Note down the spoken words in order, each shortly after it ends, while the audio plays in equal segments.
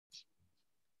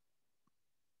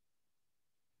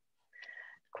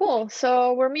Cool.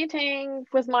 So we're meeting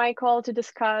with Michael to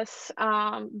discuss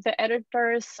the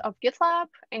editors of GitLab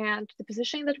and the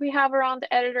positioning that we have around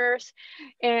the editors,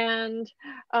 and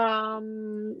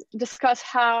discuss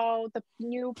how the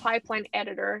new pipeline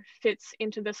editor fits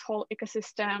into this whole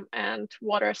ecosystem and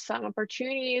what are some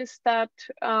opportunities that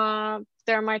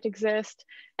there might exist,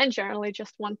 and generally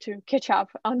just want to catch up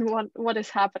on what is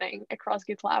happening across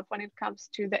GitLab when it comes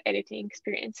to the editing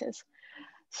experiences.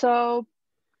 So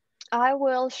I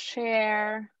will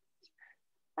share,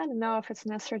 I don't know if it's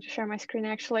necessary to share my screen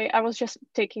actually. I was just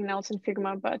taking notes in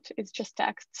Figma, but it's just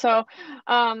text. So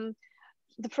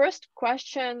the first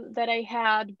question that I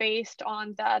had based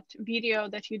on that video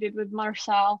that you did with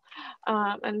Marcel,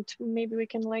 and maybe we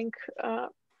can link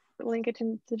it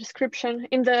in the description,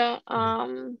 in the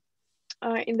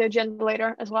agenda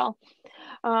later as well.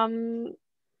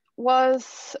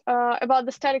 Was about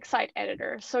the static site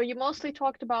editor. So you mostly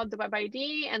talked about the web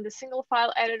ID and the single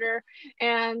file editor,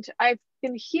 and I've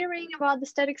been hearing about the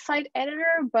static site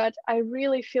editor, but I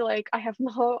really feel like I have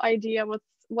no idea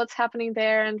what's happening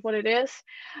there and what it is.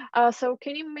 So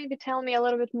can you maybe tell me a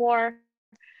little bit more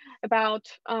about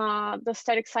the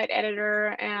static site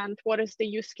editor and what is the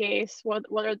use case? What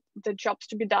are the jobs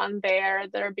to be done there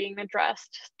that are being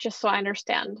addressed, just so I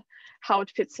understand how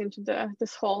it fits into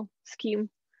this whole scheme?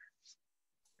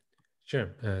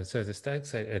 Sure. So the static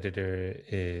site editor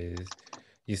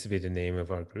used to be the name of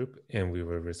our group, and we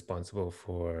were responsible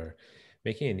for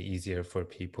making it easier for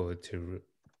people to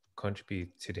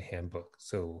contribute to the handbook.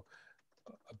 So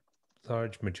a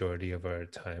large majority of our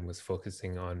time was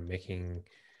focusing on making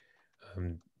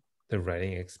the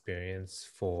writing experience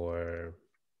for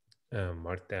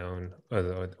Markdown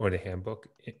or the handbook,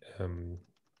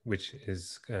 which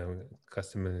is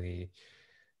customarily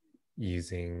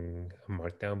using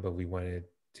Markdown, but we wanted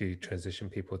to transition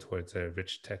people towards a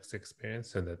rich text experience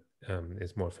so that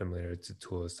is more familiar to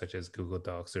tools such as Google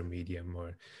Docs or Medium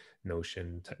or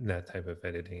Notion, that type of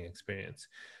editing experience.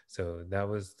 So that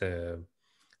was the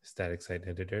static site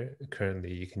editor.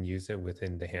 Currently, you can use it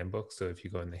within the handbook. So if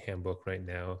you go in the handbook right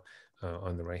now,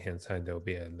 on the right-hand side, there'll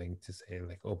be a link to say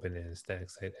like open in a static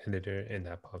site editor, and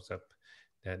that pops up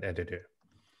that editor.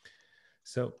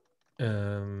 So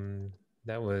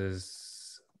that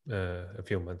was a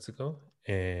few months ago,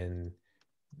 and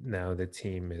now the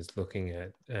team is looking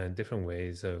at different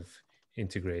ways of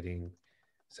integrating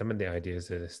some of the ideas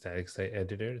of the static site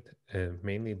editor,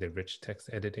 mainly the rich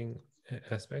text editing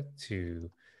aspect, to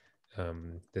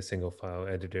the single file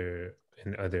editor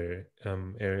and other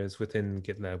areas within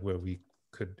GitLab where we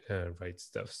could write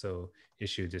stuff. So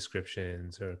issue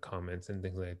descriptions or comments and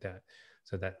things like that.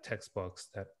 So that text box,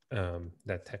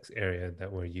 that text area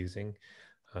that we're using,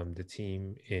 the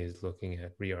team is looking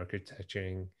at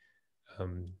re-architecturing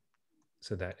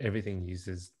so that everything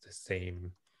uses the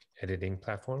same editing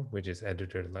platform, which is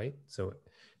Editor Lite. So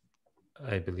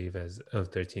I believe as of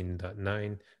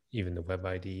 13.9, even the web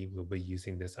ID will be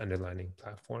using this underlining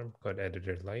platform called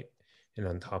Editor Lite. And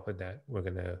on top of that, we're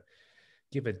going to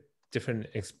give it different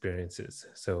experiences.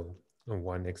 So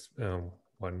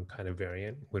one kind of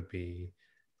variant would be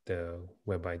the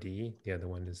web IDE. The other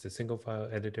one is the single file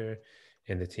editor.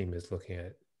 And the team is looking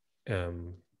at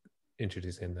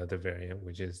introducing another variant,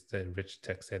 which is the rich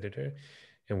text editor.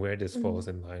 And where this falls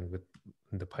in line with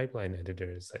the pipeline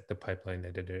editor is like the pipeline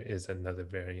editor is another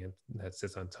variant that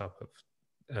sits on top of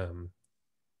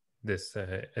this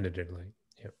editor line.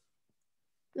 Yeah.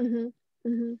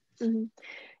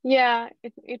 Yeah,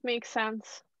 it makes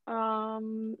sense.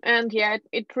 And yeah,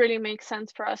 it really makes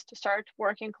sense for us to start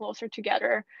working closer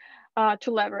together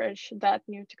to leverage that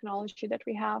new technology that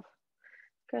we have,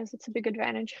 because it's a big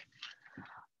advantage.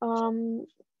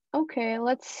 Okay,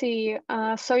 let's see.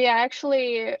 So yeah,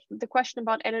 actually, the question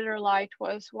about Editor Lite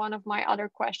was one of my other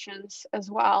questions as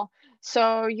well.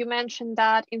 So you mentioned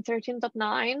that in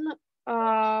 13.9,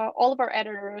 all of our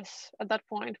editors at that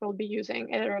point will be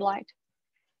using Editor Lite.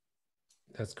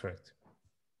 That's correct.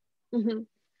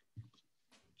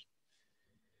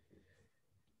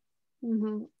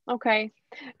 Okay,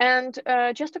 and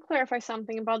just to clarify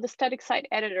something about the static site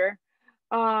editor,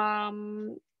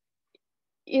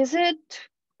 is it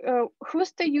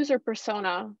who's the user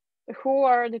persona? Who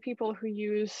are the people who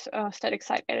use static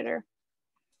site editor?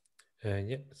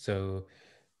 Yeah, so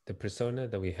the persona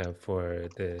that we have for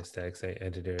the static site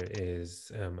editor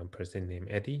is a person named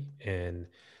Eddie, and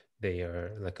they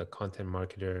are like a content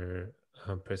marketer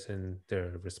person.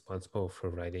 They're responsible for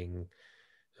writing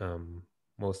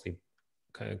mostly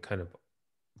kind of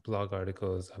blog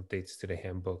articles, updates to the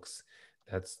handbooks.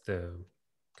 That's the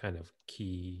kind of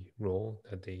key role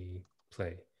that they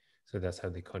play. So that's how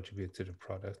they contribute to the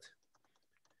product.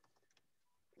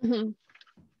 Mm-hmm.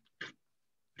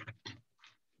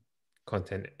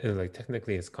 Content, like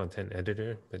technically it's content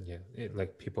editor, but yeah,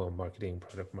 like people in marketing,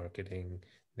 product marketing,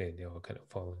 they all kind of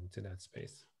fall into that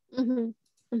space. Mm-hmm.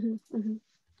 Mm-hmm. Mm-hmm.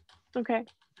 Okay,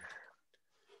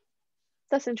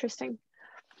 that's interesting.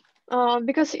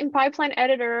 Because in pipeline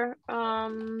editor,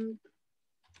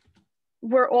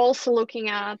 we're also looking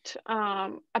at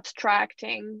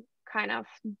abstracting kind of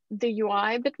the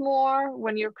UI a bit more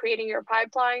when you're creating your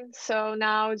pipeline. So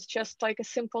now it's just like a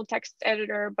simple text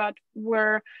editor, but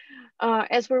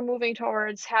as we're moving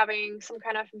towards having some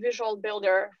kind of visual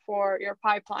builder for your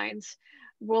pipelines,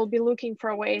 we'll be looking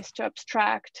for ways to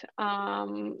abstract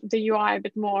the UI a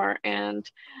bit more. And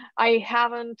I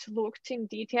haven't looked in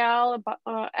detail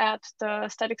at the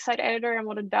static site editor and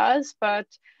what it does, but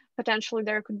potentially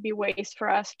there could be ways for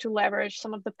us to leverage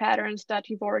some of the patterns that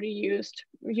you've already used.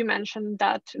 You mentioned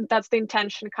that that's the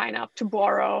intention, kind of to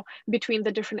borrow between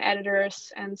the different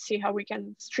editors and see how we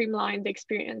can streamline the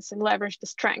experience and leverage the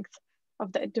strength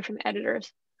of the different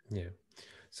editors. Yeah.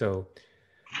 So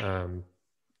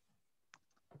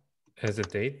as of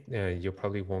date, you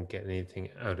probably won't get anything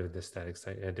out of the static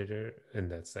site editor,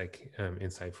 and that's like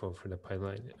insightful for the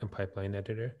pipeline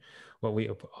editor. What we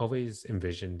always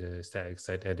envisioned the static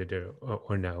site editor,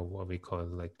 or now what we call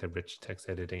like the rich text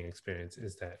editing experience,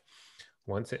 is that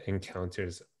once it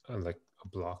encounters like a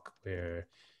block where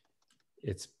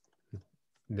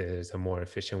there's a more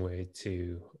efficient way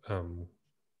to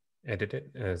edit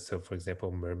it. So for example,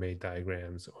 mermaid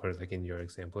diagrams, or like in your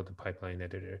example, the pipeline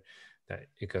editor, that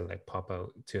it could like pop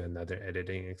out to another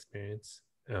editing experience.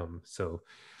 So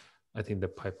I think the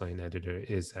pipeline editor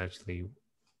is actually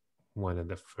one of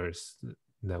the first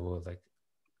that will like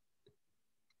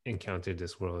encounter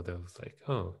this world of like,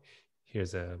 oh,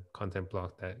 here's a content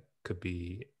block that could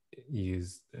be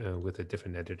used with a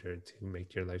different editor to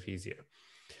make your life easier.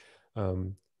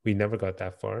 We never got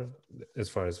that far. As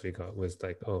far as we got was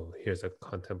like, oh, here's a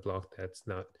content block that's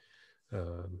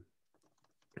um,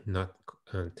 not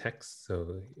text,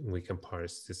 so we can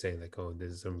parse to say like, oh,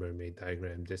 this is a mermaid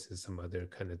diagram, this is some other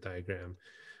kind of diagram,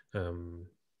 and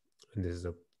this is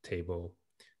a table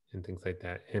and things like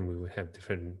that, and we would have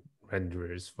different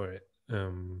renderers for it.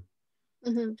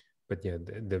 Mm-hmm. But yeah,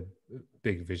 the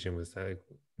big vision was that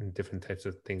different types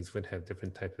of things would have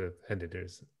different types of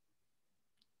editors.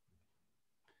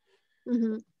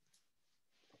 Mm-hmm.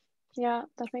 Yeah,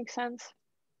 that makes sense.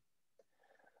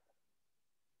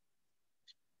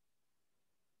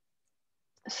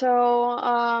 So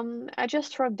I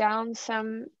just wrote down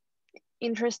some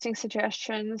interesting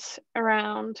suggestions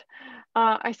around.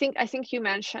 I think you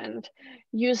mentioned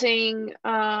using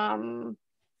kind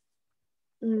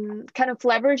of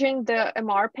leveraging the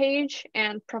MR page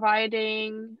and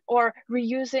providing or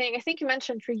reusing. I think you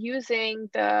mentioned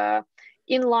reusing the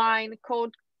inline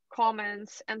code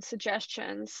comments and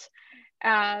suggestions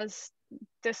as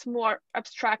this more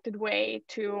abstracted way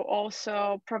to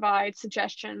also provide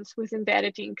suggestions within the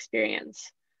editing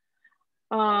experience.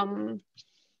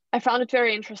 I found it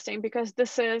very interesting because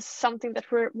this is something that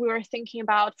we were thinking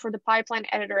about for the pipeline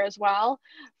editor as well,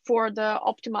 for the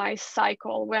optimized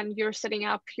cycle when you're setting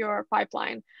up your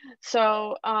pipeline.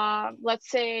 So let's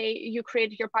say you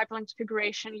create your pipeline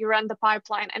configuration, you run the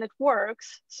pipeline and it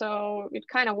works. So it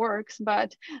kind of works,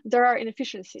 but there are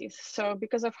inefficiencies. So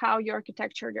because of how you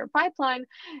architectured your pipeline,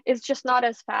 it's just not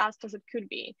as fast as it could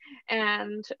be.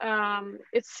 And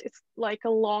it's like a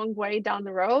long way down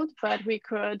the road, but we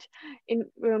could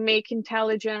make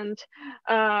intelligent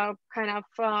kind of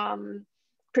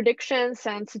predictions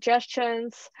and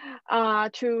suggestions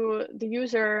to the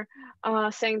user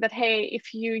saying that, hey,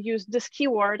 if you use this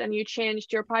keyword and you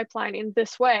changed your pipeline in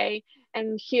this way,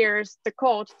 and here's the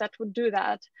code that would do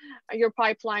that, your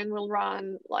pipeline will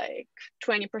run like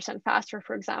 20% faster,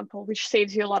 for example, which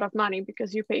saves you a lot of money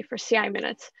because you pay for CI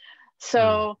minutes.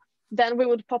 So then we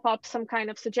would pop up some kind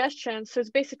of suggestion. So it's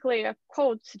basically a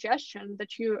code suggestion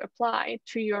that you apply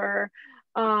to your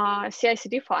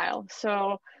CI/CD file.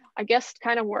 So I guess it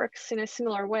kind of works in a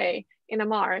similar way in a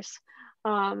Mars.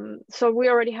 So we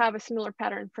already have a similar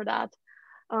pattern for that.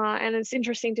 And it's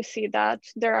interesting to see that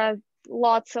there are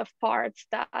lots of parts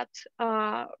that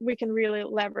we can really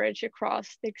leverage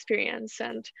across the experience.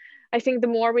 And I think the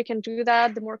more we can do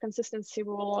that, the more consistency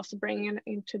we will also bring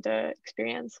into the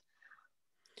experience.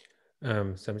 So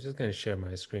I'm just going to share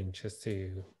my screen just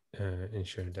to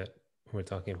ensure that we're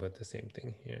talking about the same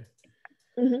thing here.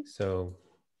 Mm-hmm. So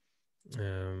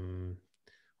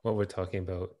what we're talking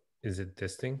about, is it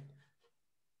this thing?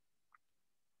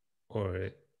 Or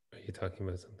are you talking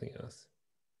about something else?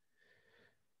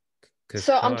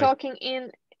 So I'm talking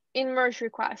in merge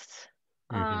requests.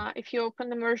 Mm-hmm. If you open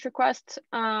the merge request,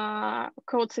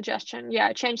 code suggestion,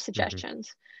 yeah, change Mm-hmm.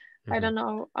 suggestions. I Mm-hmm. don't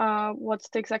know what's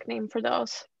the exact name for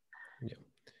those. Yeah.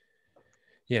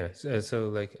 Yeah. So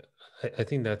like, I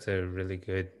think that's a really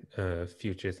good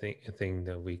future thing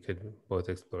that we could both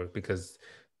explore, because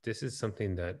this is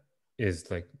something that is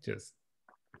like just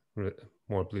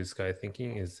more blue sky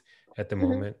thinking is at the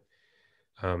Mm-hmm, moment.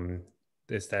 Um,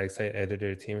 the static site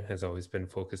editor team has always been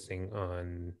focusing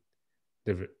on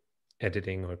the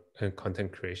editing or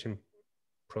content creation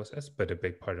process, but a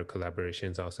big part of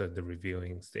collaboration is also the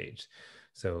reviewing stage.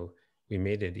 So we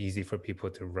made it easy for people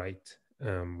to write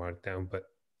Markdown, but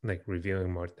like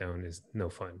reviewing Markdown is no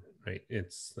fun, right?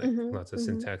 It's like mm-hmm, lots of mm-hmm,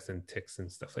 syntax and ticks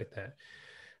and stuff like that.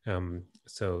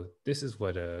 So this is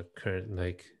what a current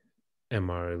like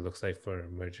MR looks like for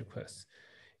merge requests.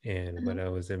 And mm-hmm, what I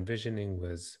was envisioning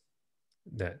was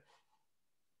that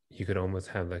you could almost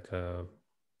have like a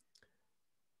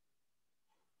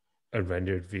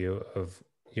rendered view of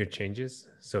your changes.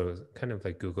 So kind of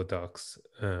like Google Docs,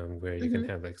 where you can mm-hmm,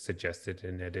 have like suggested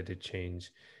and edited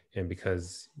change. And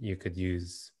because you could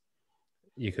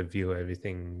view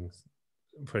everything,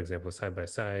 for example, side by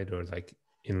side or like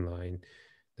inline,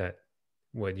 that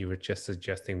what you were just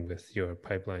suggesting with your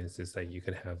pipelines is that you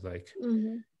could have like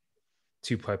mm-hmm,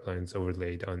 two pipelines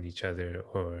overlaid on each other,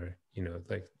 or,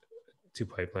 like two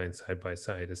pipelines side by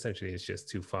side. Essentially, it's just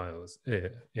two files.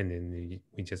 And then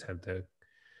we just have the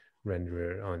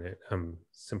renderer on it. I'm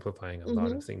simplifying a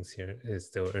lot mm-hmm. of things here. It's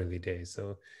still early days,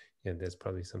 so yeah, there's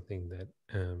probably something that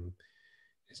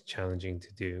is challenging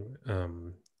to do.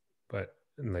 But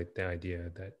like the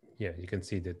idea that, yeah, you can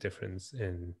see the difference.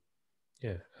 And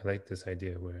yeah, I like this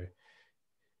idea where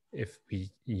if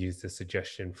we use the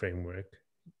suggestion framework,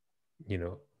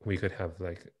 we could have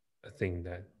like a thing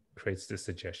that creates the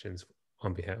suggestions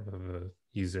on behalf of a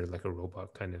user, like a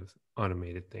robot kind of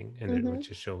automated thing, and it would Mm-hmm.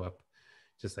 just show up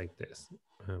just like this.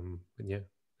 But yeah,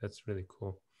 that's really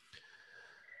cool.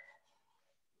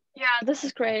 Yeah, this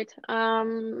is great.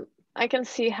 I can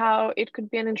see how it could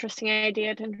be an interesting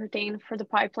idea to entertain for the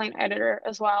pipeline editor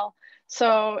as well.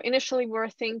 So initially we're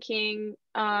thinking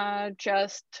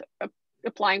just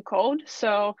applying code.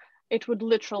 So it would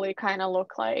literally kind of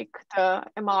look like the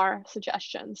MR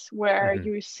suggestions where Mm-hmm,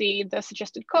 you see the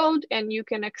suggested code and you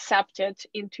can accept it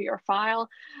into your file.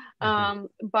 mm-hmm,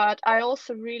 But I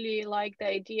also really like the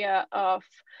idea of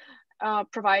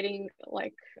providing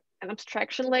like an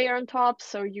abstraction layer on top.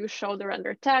 So you show the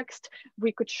render text.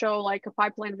 We could show like a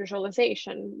pipeline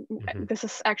visualization. mm-hmm, This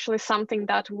is actually something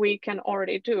that we can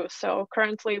already do. So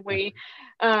currently mm-hmm,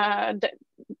 uh,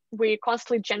 we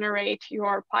constantly generate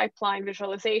your pipeline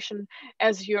visualization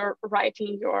as you're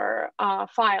writing your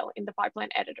file in the pipeline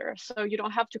editor. So you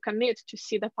don't have to commit to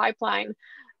see the pipeline,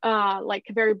 like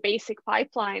a very basic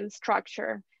pipeline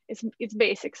structure. It's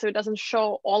basic, so it doesn't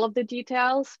show all of the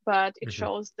details, but it mm-hmm.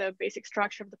 shows the basic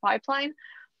structure of the pipeline.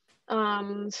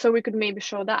 So we could maybe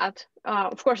show that.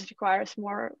 Of course, it requires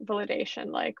more validation,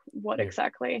 like what Yeah.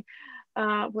 exactly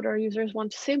would our users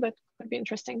want to see, but it would be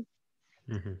interesting.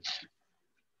 Mm-hmm.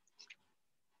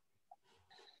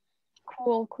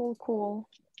 Cool, cool, cool.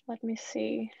 Let me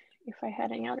see if I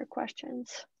had any other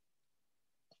questions.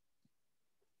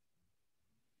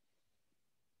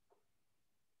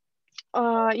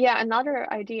 Yeah,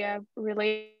 another idea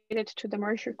related to the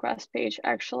merge request page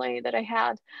actually that I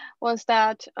had was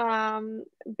that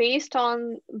based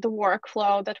on the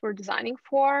workflow that we're designing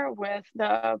for with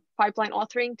the pipeline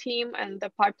authoring team and the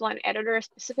pipeline editor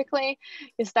specifically,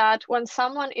 is that when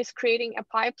someone is creating a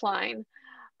pipeline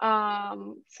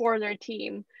for their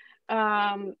team,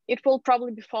 it will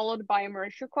probably be followed by a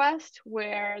merge request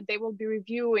where they will be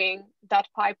reviewing that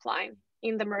pipeline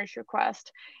in the merge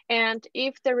request. And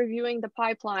if they're reviewing the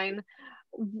pipeline,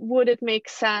 would it make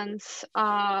sense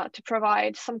to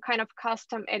provide some kind of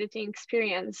custom editing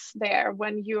experience there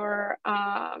when you're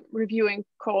reviewing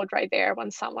code right there,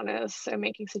 when someone is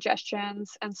making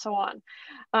suggestions and so on?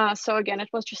 So again, it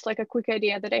was just like a quick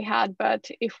idea that I had, but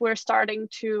if we're starting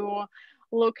to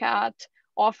look at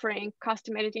offering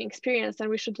custom editing experience, then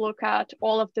we should look at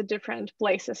all of the different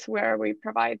places where we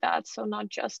provide that. So not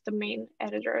just the main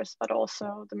editors, but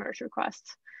also the merge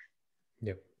requests.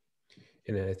 Yep.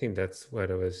 And I think that's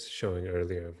what I was showing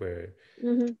earlier, where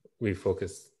Mm-hmm, we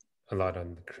focus a lot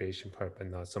on the creation part, but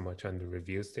not so much on the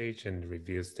review stage. And the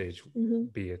review stage, mm-hmm,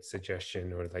 be it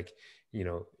suggestion or like,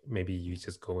 maybe you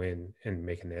just go in and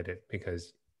make an edit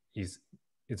because you,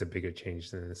 it's a bigger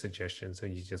change than a suggestion. So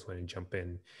you just want to jump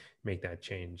in, make that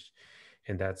change.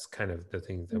 And that's kind of the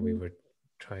things that we mm-hmm, were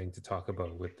trying to talk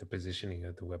about with the positioning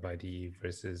of the web IDE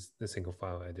versus the single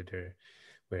file editor,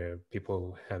 where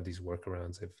people have these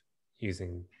workarounds. If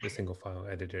using the single file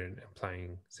editor and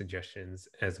applying suggestions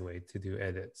as a way to do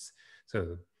edits.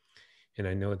 So, and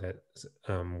I know that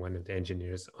one of the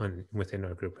engineers on within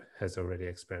our group has already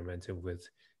experimented with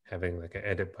having like an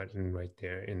edit button right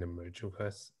there in the merge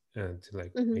request to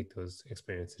like Mm-hmm. make those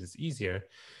experiences easier.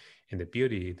 And the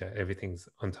beauty that everything's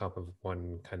on top of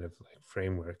one kind of like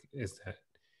framework is that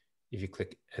if you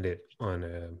click edit on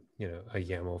a a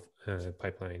YAML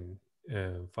pipeline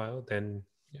file, then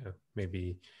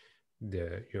maybe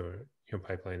your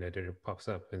pipeline editor pops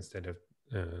up instead of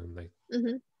like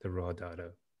Mm-hmm. the raw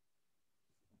data.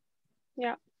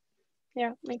 Yeah,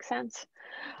 yeah, makes sense.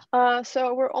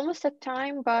 So we're almost at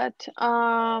time, but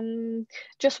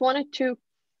just wanted to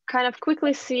kind of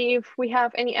quickly see if we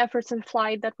have any efforts in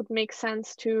flight that would make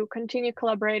sense to continue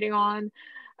collaborating on.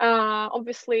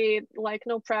 Obviously, like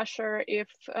no pressure if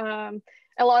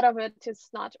a lot of it is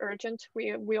not urgent.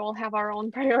 We all have our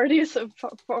own priorities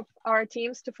for our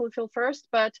teams to fulfill first,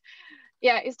 but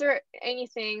yeah, is there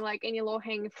anything like any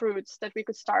low-hanging fruits that we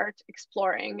could start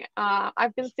exploring?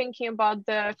 I've been thinking about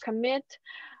the commit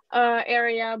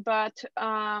area, but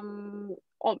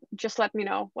just let me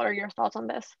know. What are your thoughts on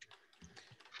this?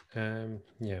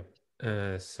 Yeah.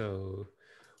 So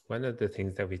one of the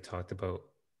things that we talked about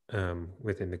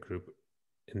within the group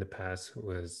in the past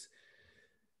was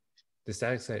the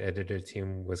static site editor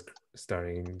team was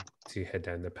starting to head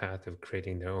down the path of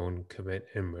creating their own commit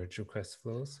and merge request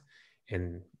flows.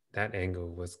 And that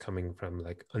angle was coming from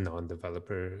like a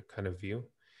non-developer kind of view.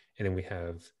 And then we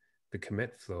have the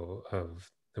commit flow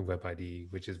of the web IDE,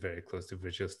 which is very close to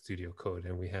Visual Studio Code.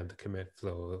 And we have the commit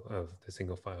flow of the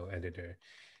single file editor.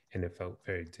 And it felt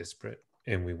very disparate.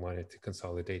 And we wanted to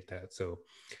consolidate that. So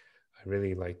I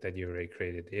really like that you already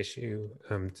created the issue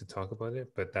to talk about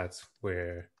it, but that's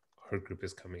where our group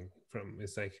is coming from.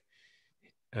 It's like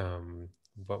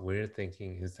what we're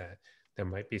thinking is that there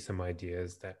might be some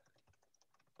ideas that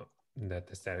the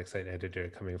static site editor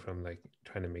coming from like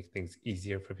trying to make things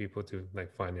easier for people to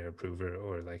like find their approver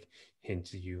or like hint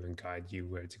to you and guide you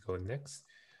where to go next.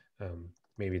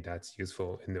 Maybe that's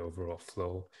useful in the overall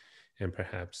flow, and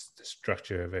perhaps the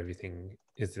structure of everything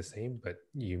is the same, but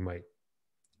you might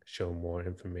show more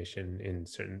information in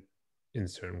certain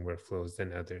workflows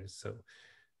than others. So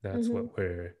that's Mm-hmm. what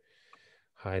we're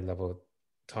high level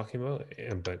talking about.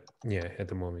 And but yeah, at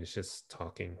the moment it's just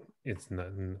talking. It's not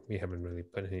we haven't really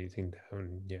put anything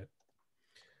down yet.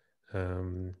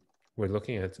 We're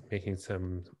looking at making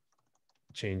some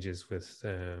changes with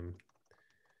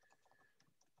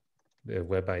the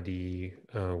web ID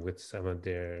with some of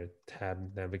their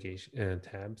tab navigation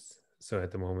tabs. So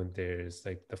at the moment, there's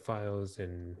like the files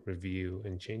and review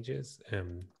and changes.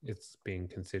 It's being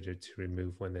considered to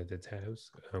remove one of the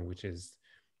tabs, which is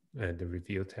the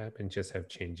review tab, and just have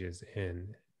changes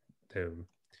in the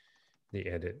the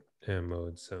edit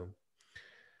mode. So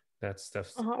that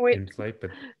stuff's Wait, in flight,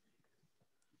 but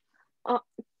uh,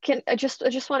 can I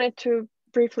just wanted to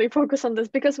briefly focus on this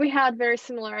because we had very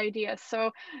similar ideas.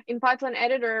 So in Pipeline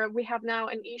Editor, we have now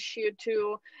an issue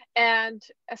to add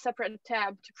a separate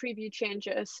tab to preview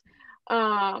changes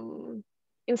um,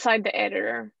 inside the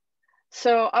editor.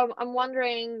 So I'm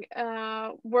wondering,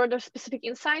 were there specific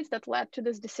insights that led to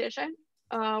this decision?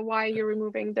 Why you're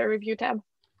removing the review tab?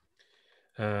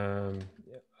 um,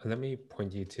 let me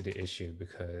point you to the issue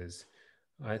because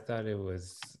I thought it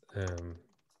was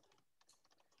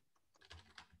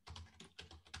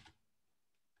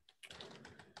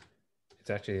it's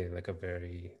actually like a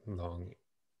very long,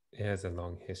 it has a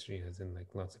long history, as in like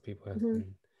lots of people have Mm-hmm.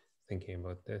 been thinking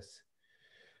about this.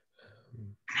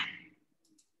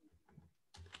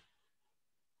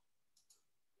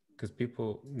 Because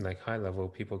people like high level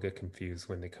people get confused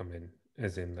when they come in,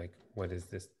 as in like what is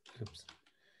this? Oops.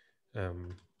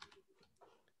 Um,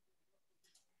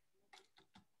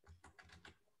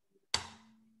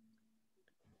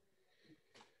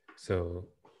 so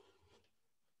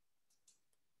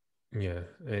yeah,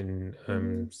 and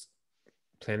Mm-hmm.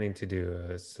 planning to do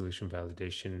a solution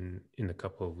validation in a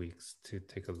couple of weeks to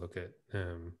take a look at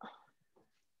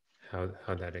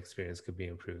how that experience could be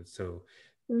improved. So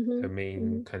the main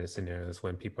Mm-hmm. kind of scenarios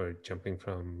when people are jumping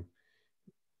from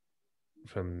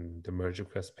the merge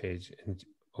request page and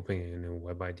opening in a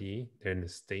web IDE, they're in a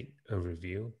state of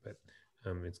review, but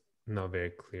it's not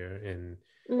very clear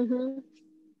Mm-hmm.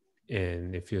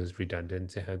 and it feels redundant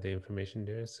to have the information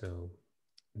there. So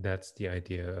that's the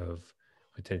idea of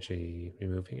potentially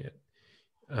removing it.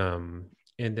 Um,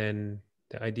 and then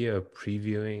the idea of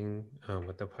previewing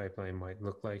what the pipeline might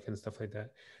look like and stuff like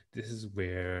that. This is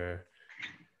where,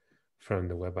 from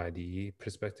the web IDE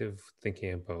perspective,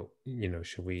 thinking about,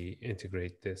 should we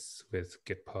integrate this with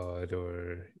Gitpod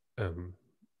or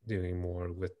doing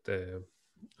more with the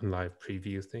live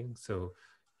preview thing. So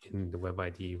in the web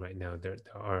IDE right now,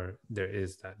 there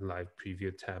is that live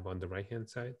preview tab on the right hand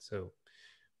side. So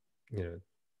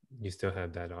you still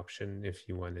have that option if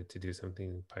you wanted to do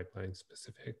something pipeline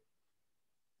specific.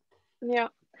 Yeah.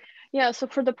 Yeah, so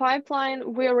for the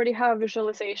pipeline, we already have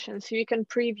visualization. So you can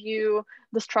preview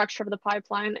the structure of the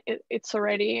pipeline. It's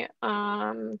already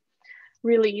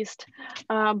released.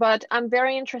 But I'm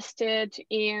very interested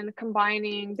in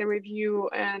combining the review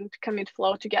and commit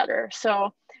flow together.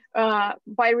 So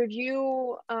by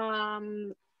review,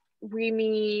 we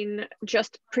mean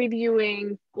just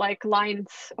previewing like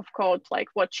lines of code, like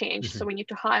what changed. So we need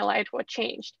to highlight what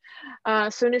changed.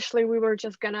 So initially we were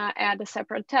just gonna add a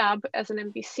separate tab as an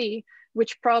MVC,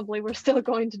 which probably we're still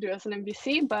going to do as an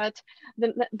MVC, but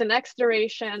the next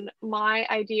iteration, my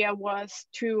idea was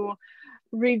to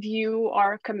review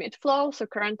our commit flow. So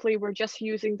currently we're just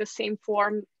using the same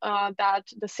form that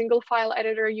the single file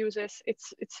editor uses.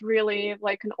 It's really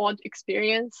like an odd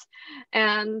experience.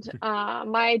 And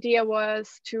my idea was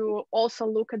to also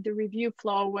look at the review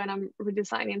flow when I'm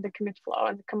redesigning the commit flow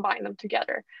and combine them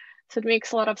together. So it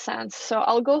makes a lot of sense. So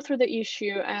I'll go through the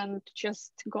issue and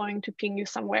just going to ping you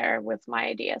somewhere with my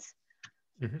ideas.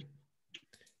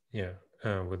 Yeah,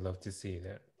 would love to see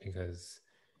that, because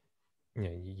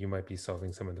you might be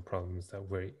solving some of the problems that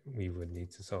we would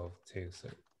need to solve too. So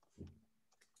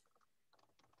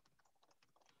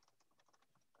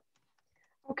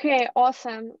okay,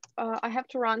 awesome. I have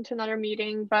to run to another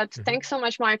meeting, but thanks so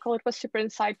much, Michael. It was super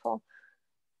insightful.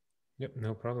 Yep,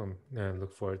 no problem.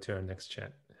 Look forward to our next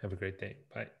chat. Have a great day.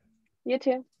 Bye. You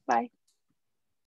too. Bye.